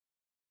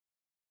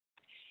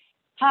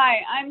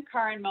Hi, I'm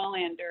Karin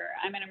Molander.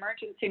 I'm an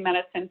emergency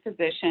medicine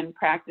physician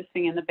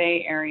practicing in the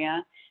Bay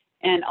Area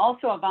and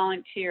also a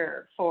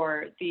volunteer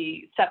for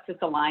the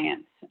Sepsis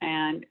Alliance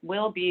and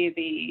will be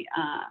the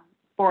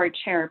board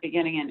chair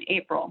beginning in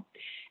April.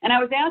 And I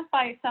was asked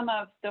by some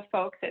of the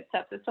folks at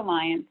Sepsis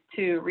Alliance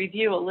to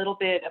review a little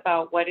bit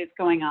about what is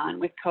going on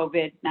with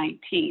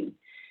COVID-19.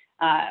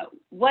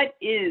 What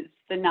is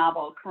the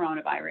novel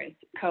coronavirus,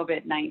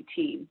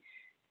 COVID-19?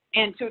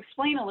 And to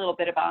explain a little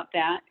bit about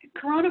that,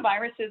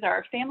 coronaviruses are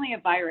a family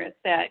of virus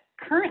that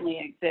currently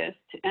exist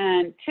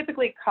and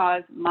typically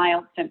cause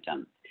mild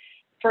symptoms.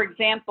 For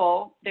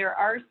example, there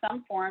are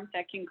some forms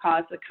that can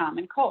cause the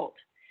common cold.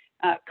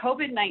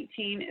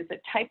 COVID-19 is a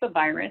type of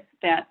virus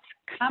that's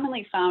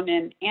commonly found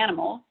in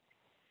animals,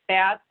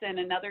 bats, and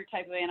another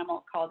type of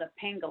animal called a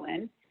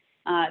pangolin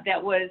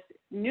that was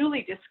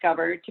newly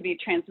discovered to be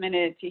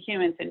transmitted to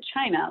humans in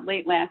China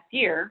late last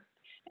year,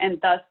 and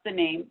thus the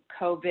name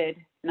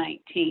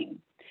COVID-19.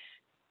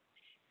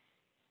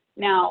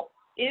 Now,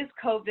 is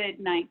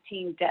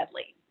COVID-19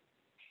 deadly?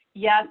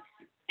 Yes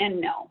and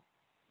no.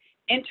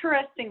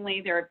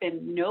 Interestingly, there have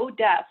been no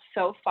deaths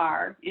so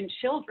far in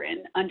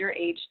children under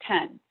age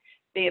 10.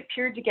 They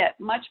appeared to get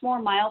much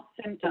more mild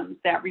symptoms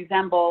that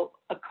resemble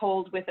a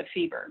cold with a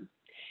fever.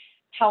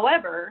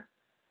 However,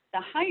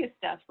 the highest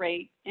death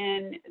rate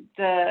in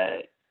the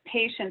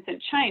patients in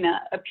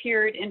China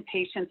appeared in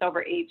patients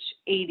over age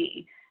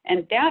 80,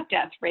 and that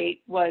death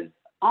rate was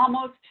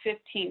almost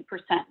 15%.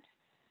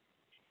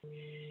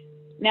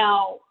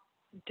 Now,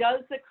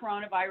 does the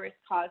coronavirus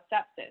cause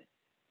sepsis?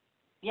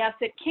 Yes,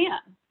 it can.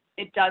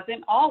 It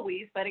doesn't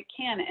always, but it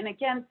can. And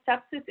again,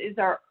 sepsis is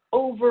our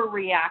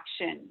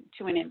overreaction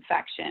to an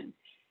infection.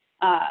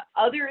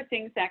 Other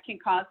things that can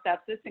cause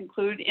sepsis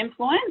include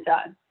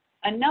influenza,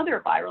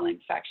 another viral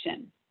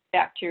infection.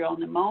 Bacterial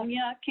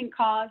pneumonia can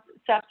cause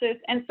sepsis,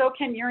 and so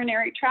can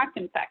urinary tract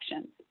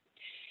infections.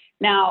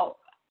 Now,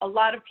 a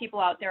lot of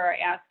people out there are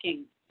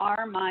asking,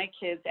 are my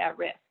kids at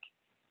risk?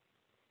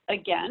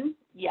 Again,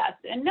 yes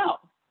and no.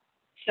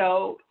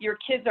 So your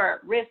kids are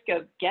at risk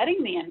of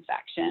getting the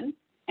infection,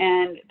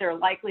 and they're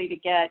likely to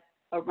get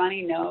a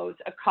runny nose,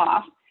 a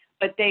cough,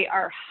 but they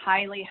are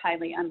highly,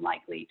 highly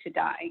unlikely to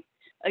die.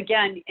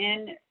 Again,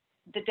 in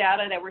the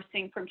data that we're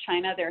seeing from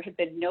China, there have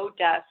been no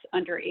deaths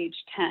under age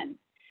 10.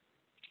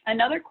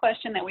 Another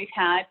question that we've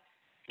had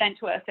sent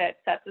to us at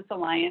Sepsis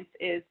Alliance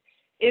is,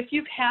 if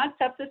you've had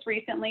sepsis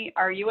recently,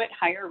 are you at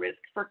higher risk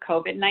for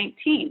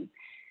COVID-19?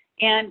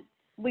 And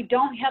we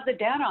don't have the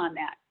data on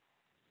that.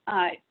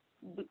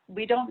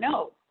 We don't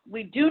know.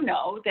 We do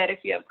know that if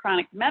you have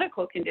chronic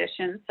medical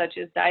conditions such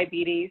as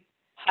diabetes,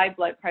 high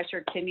blood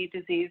pressure, kidney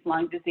disease,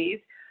 lung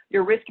disease,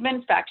 your risk of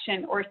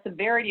infection or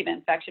severity of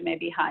infection may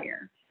be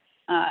higher.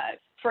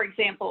 For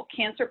example,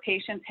 cancer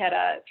patients had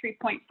a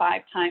 3.5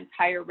 times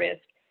higher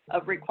risk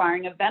of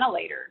requiring a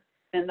ventilator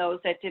than those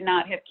that did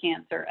not have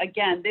cancer.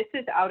 Again, this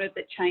is out of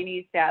the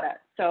Chinese data.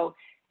 So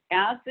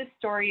as this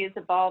story is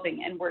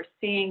evolving and we're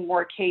seeing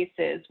more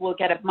cases, we'll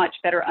get a much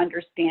better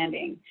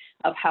understanding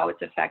of how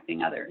it's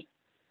affecting others.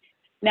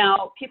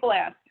 Now, people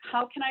ask,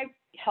 how can I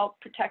help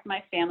protect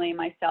my family and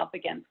myself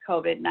against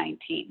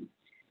COVID-19?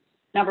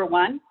 Number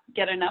one,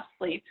 get enough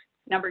sleep.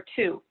 Number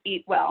two,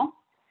 eat well.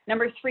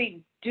 Number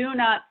three, do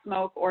not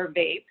smoke or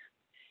vape.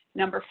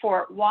 Number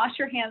four, wash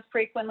your hands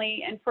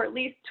frequently and for at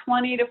least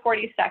 20 to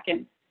 40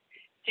 seconds.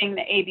 Sing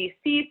the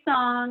ABC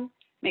song.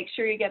 Make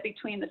sure you get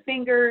between the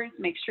fingers.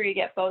 Make sure you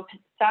get both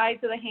sides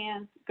of the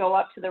hands. Go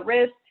up to the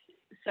wrists.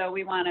 So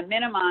we want to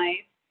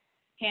minimize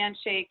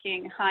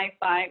handshaking, high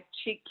five,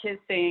 cheek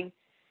kissing,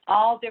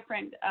 all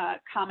different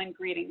common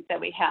greetings that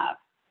we have.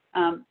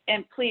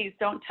 And please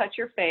don't touch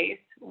your face.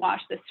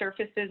 Wash the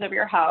surfaces of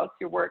your house,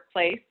 your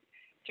workplace,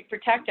 to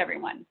protect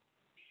everyone.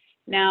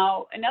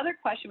 Now, another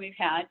question we've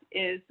had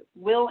is,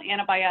 will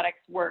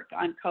antibiotics work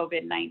on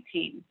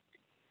COVID-19?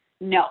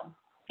 No.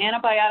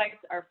 Antibiotics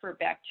are for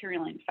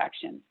bacterial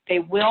infections. They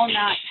will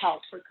not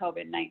help for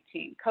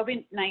COVID-19.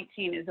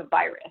 COVID-19 is a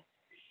virus.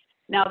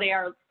 Now, they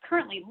are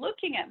currently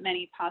looking at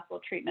many possible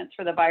treatments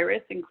for the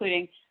virus,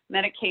 including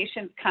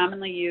medications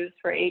commonly used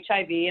for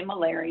HIV and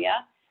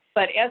malaria.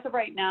 But as of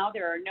right now,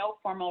 there are no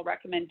formal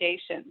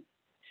recommendations.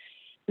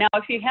 Now,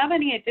 if you have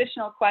any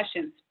additional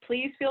questions,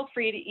 please feel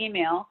free to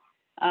email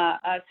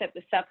us at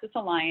the Sepsis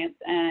Alliance,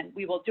 and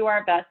we will do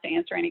our best to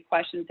answer any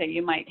questions that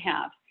you might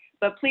have.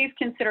 But please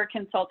consider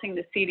consulting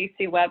the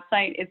CDC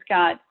website. It's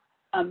got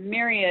a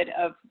myriad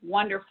of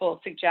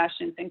wonderful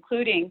suggestions,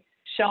 including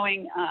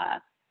showing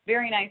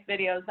very nice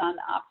videos on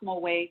the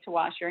optimal way to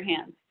wash your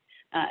hands.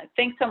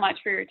 Thanks so much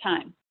for your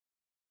time.